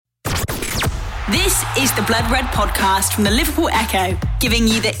This is the Blood Red podcast from the Liverpool Echo, giving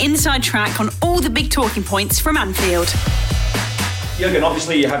you the inside track on all the big talking points from Anfield. Jurgen,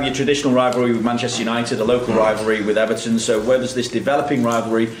 obviously you have your traditional rivalry with Manchester United, a local rivalry with Everton, so where does this developing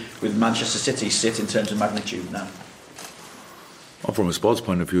rivalry with Manchester City sit in terms of magnitude now? Well, from a sports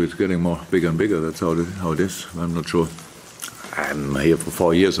point of view, it's getting bigger and bigger. That's how it is. I'm not sure. I'm here for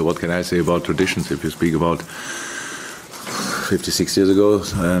 4 years, so what can I say about traditions? If you speak about 56 years ago,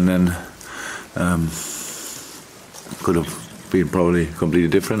 and then could have been probably completely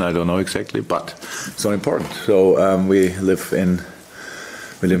different. I don't know exactly, but it's not important. So we live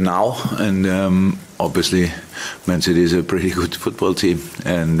now, and obviously Man City is a pretty good football team,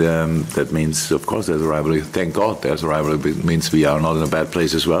 and that means, of course, there's a rivalry. Thank God there's a rivalry. It means we are not in a bad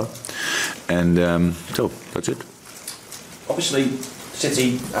place as well, and so that's it. Obviously,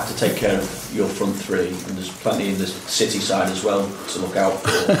 City have to take care of your front three, and there's plenty in the City side as well to look out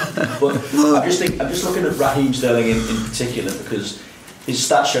for. But I'm just looking at Raheem Sterling in particular, because his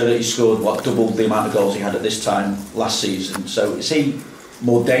stats show that he scored double the amount of goals he had at this time last season. So is he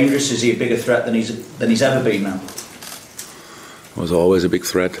more dangerous? Is he a bigger threat than he's ever been now? Was always a big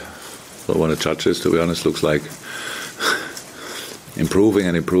threat. Don't want to judge this, to be honest. Looks like improving.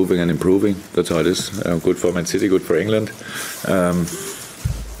 That's how it is. Good for Man City, good for England.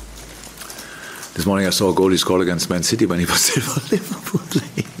 This morning I saw a goal he scored against Man City when he was still for Liverpool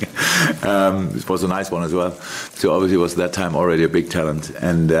playing. It was a nice one as well. So obviously was that time already a big talent.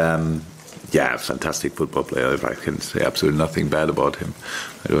 And fantastic football player. If I can say absolutely nothing bad about him.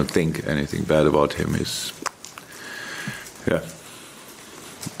 I don't think anything bad about him. Is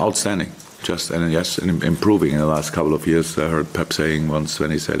outstanding. And improving in the last couple of years. I heard Pep saying once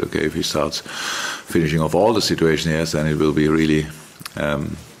when he said, okay, if he starts finishing off all the situation he has, then it will be really,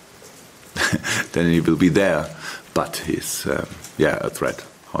 then he will be there. But he's, a threat,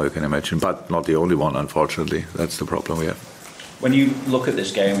 how you can imagine. But not the only one, unfortunately. That's the problem we have. When you look at this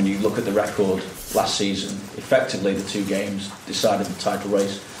game and you look at the record last season, effectively the two games decided the title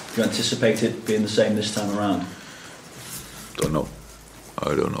race. Do you anticipate it being the same this time around? I don't know.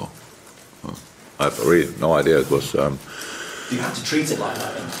 I have really no idea. It was. You had to treat it like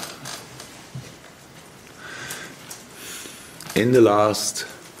that then? In the last,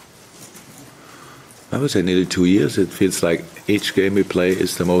 I would say, nearly 2 years, it feels like each game we play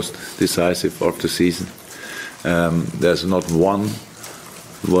is the most decisive of the season. There's not one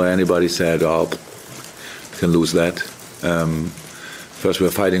where anybody said, "Oh, we can lose that." First, we're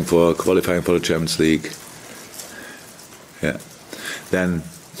fighting for qualifying for the Champions League. Yeah. Then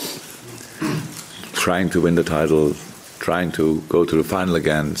trying to win the title, trying to go to the final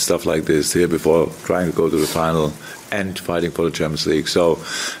again, stuff like this. Here before, trying to go to the final and fighting for the Champions League. So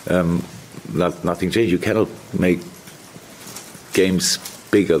nothing changed. You cannot make games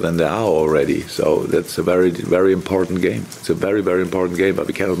bigger than they are already. So that's a very, very important game. It's a very, very important game, but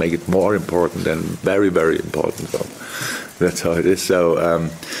we cannot make it more important than very, very important. So that's how it is. So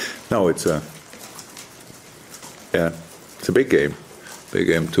it's a big game. Big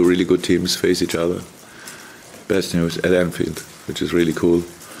game. Two really good teams face each other. Best news at Anfield, which is really cool.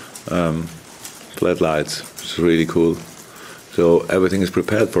 Flat lights, which is really cool. So everything is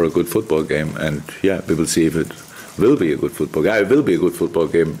prepared for a good football game, and we will see if it will be a good football game. It will be a good football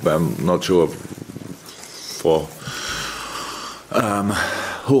game, but I'm not sure for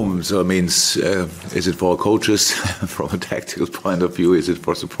whom. So it means, is it for coaches from a tactical point of view? Is it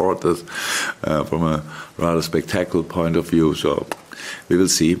for supporters from a rather spectacular point of view? So we will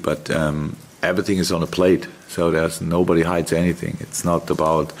see, but everything is on a plate, so nobody hides anything. It's not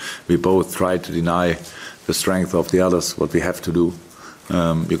about, we both try to deny the strength of the others, what we have to do.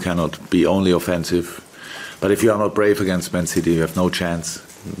 You cannot be only offensive. But if you are not brave against Man City, you have no chance,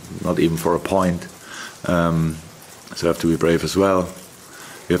 not even for a point. So you have to be brave as well.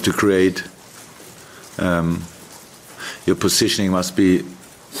 You have to create. Your positioning must be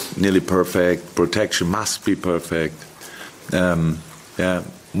nearly perfect. Protection must be perfect.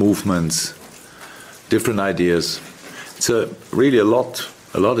 Movements, different ideas. It's really a lot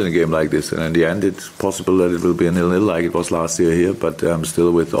in a game like this. And in the end, it's possible that it will be a 0-0 like it was last year here, but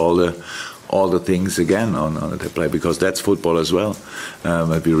still with all the things again on the play, because that's football as well.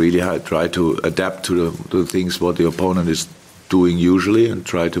 But we really try to adapt to the things what the opponent is doing usually, and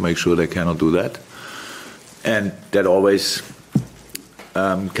try to make sure they cannot do that. And that always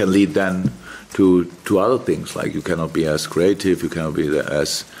can lead then to other things, like you cannot be as creative, you cannot be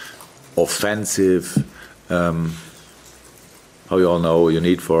as offensive. How you all know, you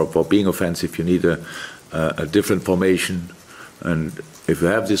need for being offensive, you need a different formation. And if you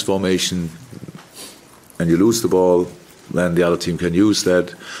have this formation and you lose the ball, then the other team can use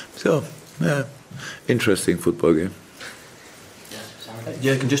that. So yeah, interesting football game.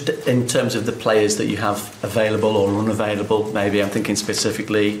 Jürgen, just in terms of the players that you have available or unavailable, maybe I'm thinking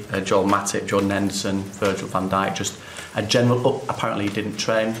specifically Joel Matip, Jordan Henderson, Virgil van Dijk, just a general apparently you didn't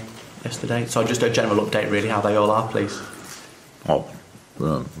train yesterday, so just a general update really how they all are, please.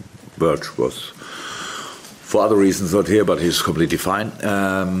 Virg was for other reasons not here, but he's completely fine.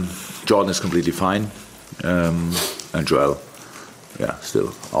 Jordan is completely fine, and Joel, yeah,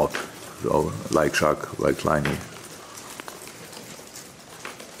 still out. So, like Chuck, like Kleiny.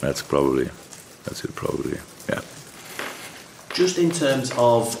 That's it probably, yeah. Just in terms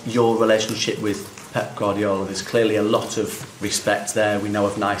of your relationship with Pep Guardiola, there's clearly a lot of respect there. We know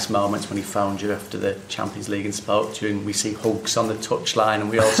of nice moments when he phoned you after the Champions League and spoke to you, and we see hugs on the touchline,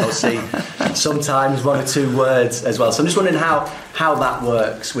 and we also see sometimes one or two words as well. So I'm just wondering how that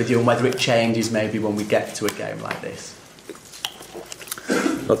works with you and whether it changes maybe when we get to a game like this.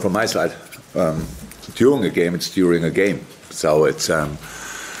 Not from my side. During a game, it's during a game. So it's...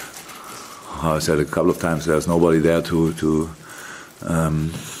 I said a couple of times, there's nobody there to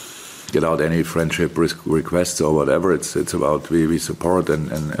get out any friendship requests or whatever. It's about we support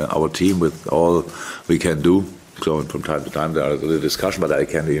and our team with all we can do. So from time to time there are the discussion, but I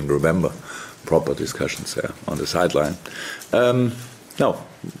can't even remember proper discussions there on the sideline. No,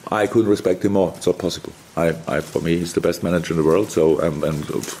 I couldn't respect him more. It's not possible. For me, he's the best manager in the world. So and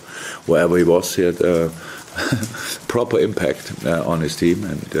wherever he was, he had proper impact on his team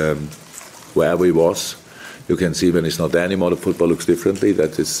and. Wherever he was, you can see when he's not there anymore, the football looks differently.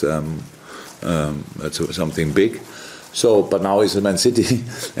 That is that's something big. So, but now he's in Man City,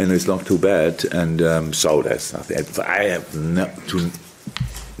 and it's not too bad. And so that's nothing. I have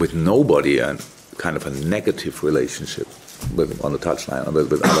with nobody a kind of a negative relationship with on the touchline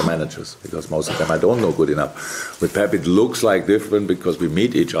with other managers, because most of them I don't know good enough. With Pep, it looks like different because we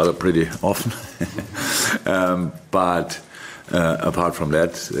meet each other pretty often, but. Apart from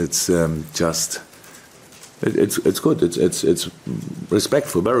that, it's just it's good. It's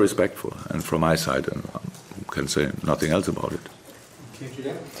respectful, very respectful, and from my side, I can say nothing else about it.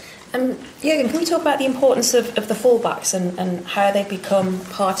 Jürgen, can we talk about the importance of the fullbacks and how they become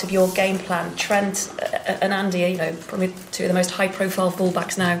part of your game plan? Trent and Andy, probably two of the most high-profile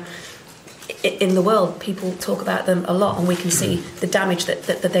fullbacks now in the world. People talk about them a lot, and we can see the damage that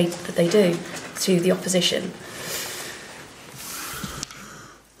they do to the opposition.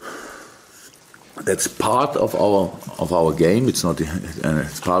 That's part of our game. It's not.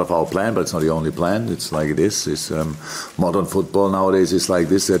 It's part of our plan, but it's not the only plan. It's like it is. It's modern football nowadays is like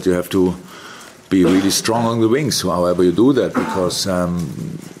this, that you have to be really strong on the wings. However you do that, because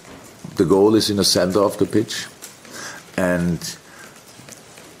the goal is in the center of the pitch, and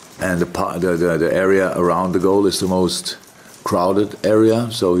the area around the goal is the most crowded area.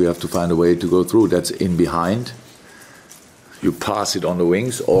 So you have to find a way to go through. That's in behind. You pass it on the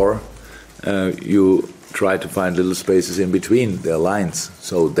wings, or you try to find little spaces in between their lines.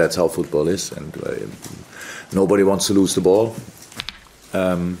 So that's how football is, and nobody wants to lose the ball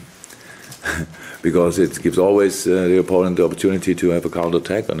because it gives always the opponent the opportunity to have a counter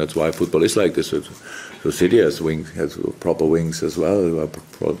attack, and that's why football is like this. So City has proper wings as well. They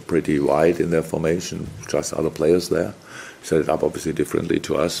are pretty wide in their formation, just other players there. Set it up obviously differently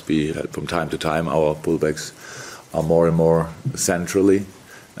to us. We had, from time to time, our fullbacks are more and more centrally.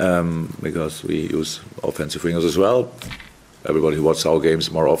 Because we use offensive wingers as well. Everybody who watches our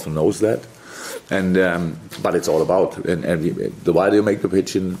games more often knows that. And but it's all about the wider you make the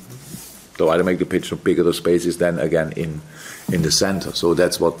pitch, the bigger the space is then again in the center. So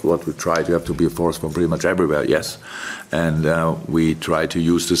that's what we try to have to be a force from pretty much everywhere. Yes, and we try to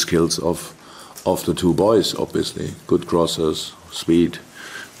use the skills of the two boys. Obviously, good crossers, speed.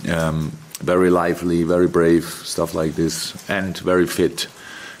 Very lively, very brave, stuff like this, and very fit.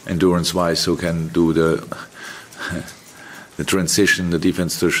 Endurance-wise, so can do the transition, the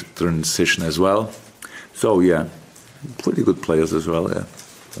defense transition as well. So yeah, pretty good players as well. Yeah,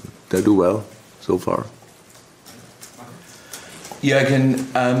 they do well so far. Jürgen,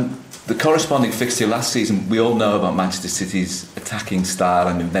 the corresponding fixture last season, we all know about Manchester City's attacking style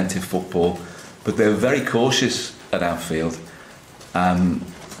and inventive football, but they were very cautious at Anfield.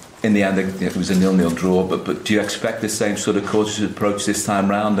 In the end, it was a 0-0 draw. But do you expect the same sort of cautious approach this time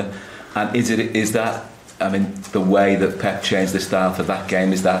round? And is that the way that Pep changed the style for that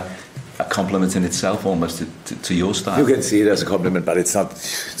game? Is that a compliment in itself, almost to your style? You can see it as a compliment, but it's not.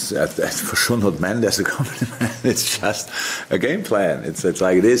 It's for sure not meant as a compliment. It's just a game plan. It's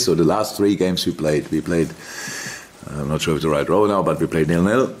like it is. So the last 3 games we played. I'm not sure if it's the right row now, but we played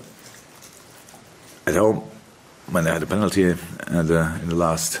 0-0 at home when they had a penalty in the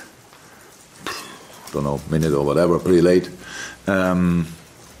last don't know, minute or whatever, pretty late. Then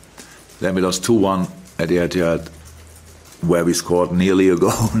we lost 2-1 at the Etihad, where we scored nearly a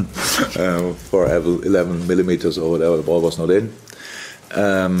goal for 11 millimeters or whatever. The ball was not in.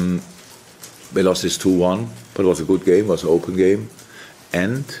 We lost this 2-1, but it was a good game, it was an open game.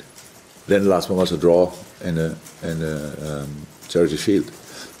 And then the last one was a draw in the Charity Shield.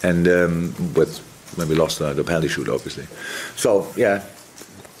 And when we lost the penalty shoot, obviously. So, yeah,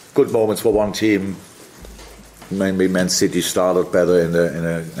 good moments for one team. Maybe Man City started better in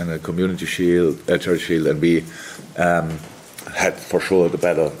the Community Shield, Charity Shield, and we had for sure the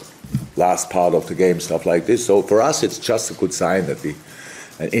better last part of the game, stuff like this. So for us, it's just a good sign that we,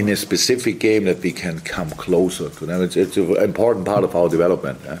 in a specific game, that we can come closer to them. It's an important part of our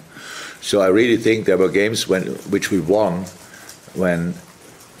development. So I really think there were games which we won when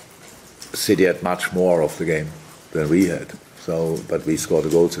City had much more of the game than we had. So, but we scored the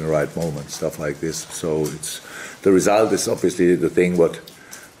goals in the right moment, stuff like this. So the result is obviously the thing what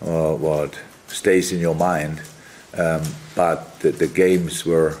stays in your mind. But the games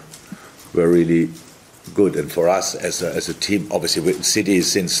were really good, and for us as a team, obviously with City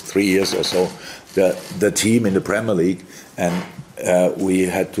since 3 years or so, the team in the Premier League, and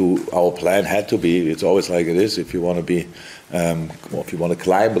our plan had to be. It's always like it is. If you want to be, if you want to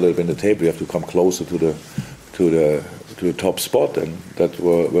climb a little bit in the table, you have to come closer to the top spot, and that's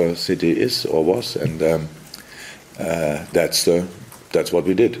where City is or was, and that's what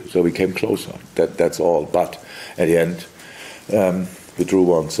we did. So we came closer. That's all. But at the end, we drew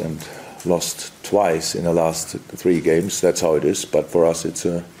once and lost twice in the last 3 games. That's how it is. But for us,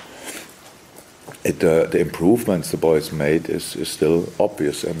 the improvements the boys made is still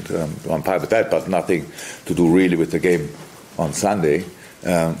obvious, and I'm fine with that. But nothing to do really with the game on Sunday.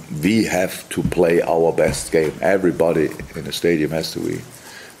 We have to play our best game. Everybody in the stadium has to be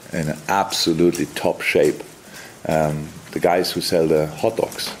in an absolutely top shape. The guys who sell the hot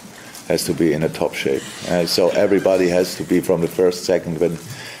dogs has to be in a top shape. So everybody has to be from the first second when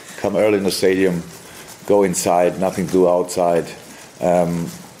come early in the stadium, go inside, nothing to do outside,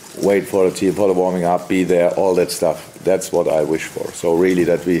 wait for the team, for the warming up, be there, all that stuff. That's what I wish for. So really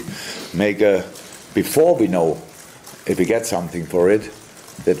that we make before we know if we get something for it,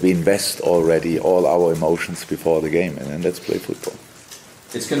 that we invest already all our emotions before the game, and then let's play football.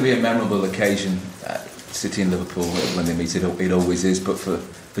 It's going to be a memorable occasion, City and Liverpool, when they meet. It always is, but for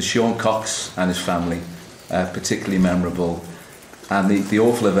Sean Cox and his family, particularly memorable. And the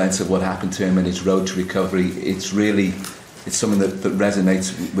awful events of what happened to him and his road to recovery, it's something that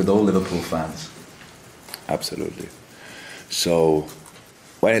resonates with all Liverpool fans. Absolutely. So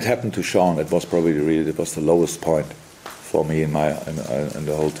when it happened to Sean, it was probably the lowest point for me in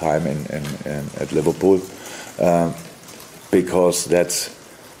the whole time at Liverpool, because that's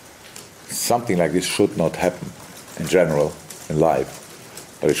something like this should not happen in general in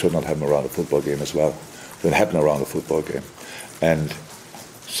life, but it should not happen around a football game as well. It should happen around a football game, and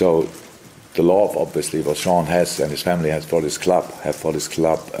so the love obviously what Sean has and his family has for this club,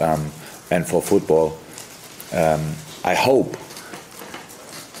 and for football. I hope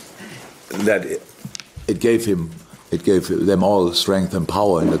that it gave them all strength and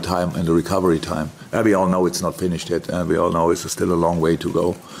power in the recovery time. And we all know it's not finished yet, and we all know it's still a long way to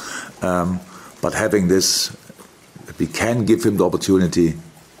go. But having this, we can give them the opportunity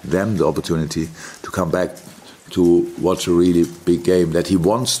to come back to watch a really big game that he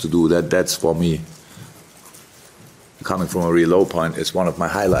wants to do. That's for me, coming from a real low point, is one of my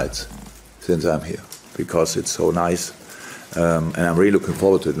highlights since I'm here, because it's so nice. And I'm really looking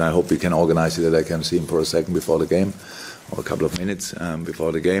forward to it, and I hope we can organize it that I can see him for a second before the game, or a couple of minutes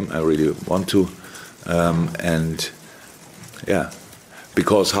before the game. I really want to. And yeah,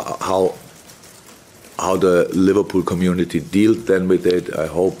 because how the Liverpool community dealt then with it, I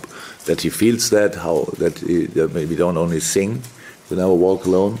hope that he feels that, that we don't only sing, we never walk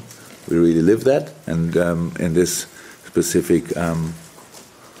alone, we really live that. And in this specific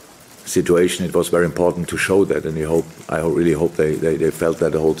situation, it was very important to show that, and I really hope they felt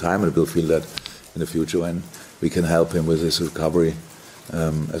that the whole time, and will feel that in the future when we can help him with his recovery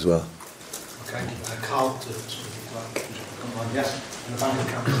as well. Okay, Carl, come on, yes, in the bank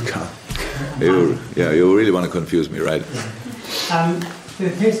account. You really want to confuse me, right?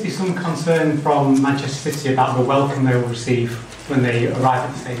 There appears to be some concern from Manchester City about the welcome they will receive when they arrive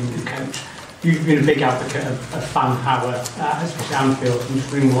at the stadium with the coach. You've been a big advocate of fan power, especially Anfield. I'm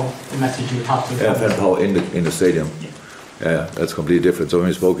just wondering what the message you would have to. Yeah, fan power in the stadium. Yeah, that's completely different. So when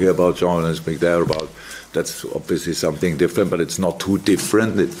we spoke here about John and speak there about, that's obviously something different, but it's not too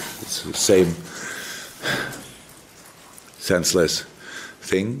different. It's the same senseless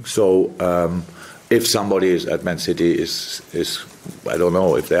thing. So if somebody is at Man City is I don't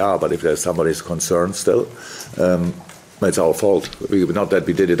know if they are, but if there's somebody is concerned still, it's our fault. Not that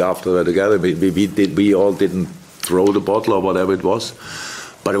we did it after that together. We all didn't throw the bottle or whatever it was,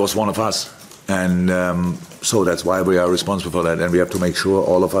 but it was one of us, and so that's why we are responsible for that, and we have to make sure,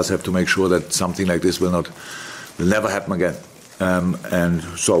 all of us have to make sure that something like this will never happen again, and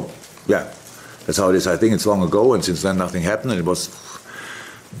so yeah, that's how it is. I think it's long ago, and since then nothing happened, and it was.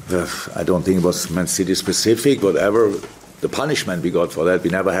 I don't think it was Man City specific, whatever the punishment we got for that, we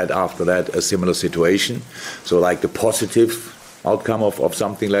never had after that a similar situation. So like the positive outcome of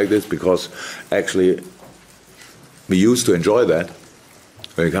something like this, because actually we used to enjoy that.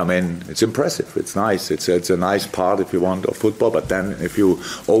 When you come in, it's impressive, it's nice, it's a nice part if you want of football, but then if you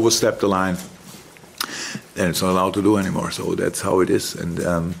overstep the line, then it's not allowed to do anymore. So that's how it is.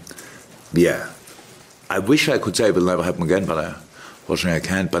 And yeah, I wish I could say it will never happen again, but fortunately I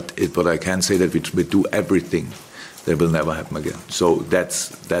can't, but I can say that we do everything that will never happen again. So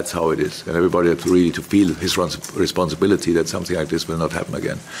that's how it is. And everybody has really to feel his responsibility that something like this will not happen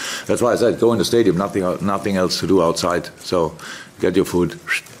again. That's why I said, go in the stadium, nothing else to do outside. So get your food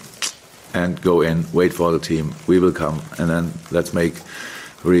and go in, wait for the team. We will come, and then let's make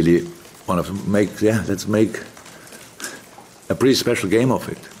let's make a pretty special game of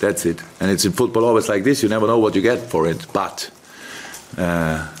it. That's it. And it's in football always like this. You never know what you get for it, but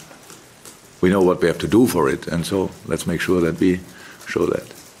we know what we have to do for it, and so let's make sure that we show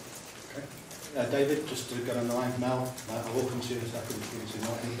that. Okay. David, just to get on the line, Mel, I will come to you in a second.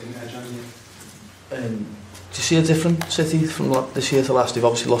 Do you see a different City from this year to last? They've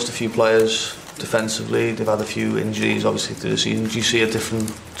obviously lost a few players defensively, they've had a few injuries obviously through the season. Do you see a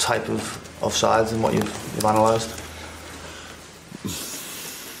different type of side than what you've analysed?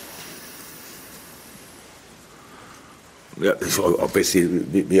 Yeah, so obviously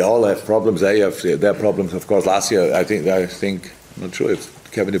we all have problems. They have their problems, of course. Last year, I think I'm not sure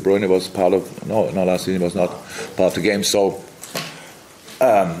if Kevin De Bruyne was part of. No, last year he was not part of the game. So,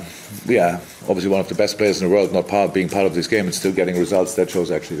 yeah, obviously one of the best players in the world, not being part of this game and still getting results. That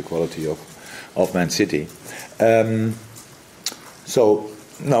shows actually the quality of Man City. So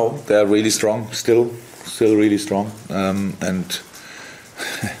no, they're really strong. Still really strong, and.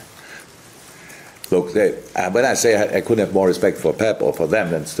 Look, when I say I couldn't have more respect for Pep or for them,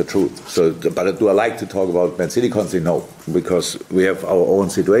 that's the truth. So, but do I like to talk about Man City constantly? No, because we have our own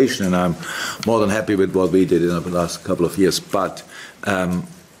situation, and I'm more than happy with what we did in the last couple of years. But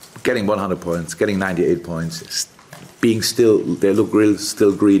getting 100 points, getting 98 points, being they look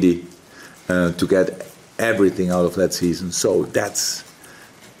still greedy to get everything out of that season. So that's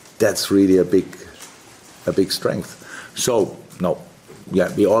really a big strength. So no.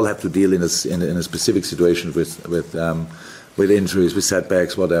 Yeah, we all have to deal in a specific situation with injuries, with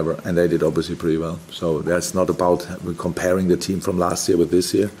setbacks, whatever, and they did obviously pretty well. So that's not about comparing the team from last year with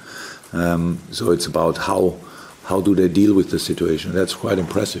this year. So it's about how do they deal with the situation. That's quite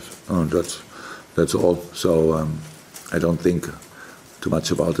impressive. That's all. So I don't think too much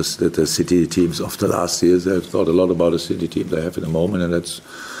about the City teams of the last years. I've thought a lot about the City team they have in the moment, and that's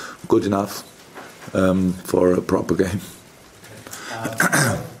good enough for a proper game.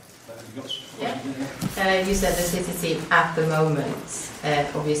 You said the City team at the moment,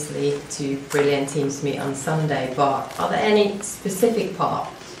 obviously two brilliant teams meet on Sunday, but are there any specific part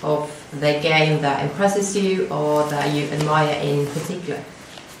of the game that impresses you or that you admire in particular?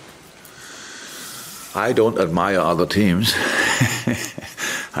 I don't admire other teams.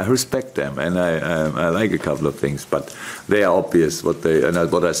 I respect them, and I like a couple of things, but they are obvious. What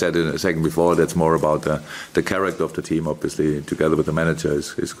I said in a second before, that's more about the character of the team. Obviously, together with the manager,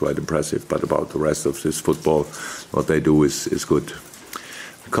 is quite impressive. But about the rest of this football, what they do is good.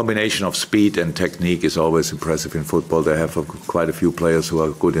 The combination of speed and technique is always impressive in football. They have quite a few players who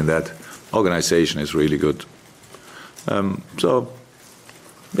are good in that. Organization is really good. So,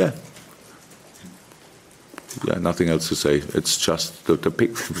 yeah. Yeah, nothing else to say. It's just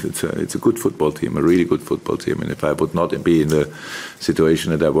it's a good football team, a really good football team. And if I would not be in the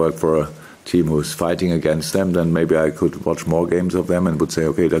situation that I work for a team who's fighting against them, then maybe I could watch more games of them and would say,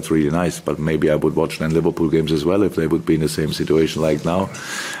 okay, that's really nice. But maybe I would watch then Liverpool games as well if they would be in the same situation like now,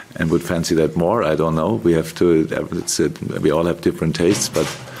 and would fancy that more. I don't know. We have to. We all have different tastes, but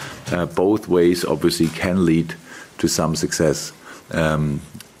both ways obviously can lead to some success.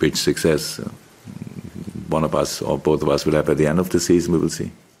 Which success? One of us or both of us will have at the end of the season, we will see.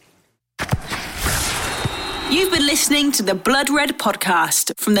 You've been listening to the Blood Red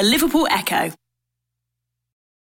podcast from the Liverpool Echo.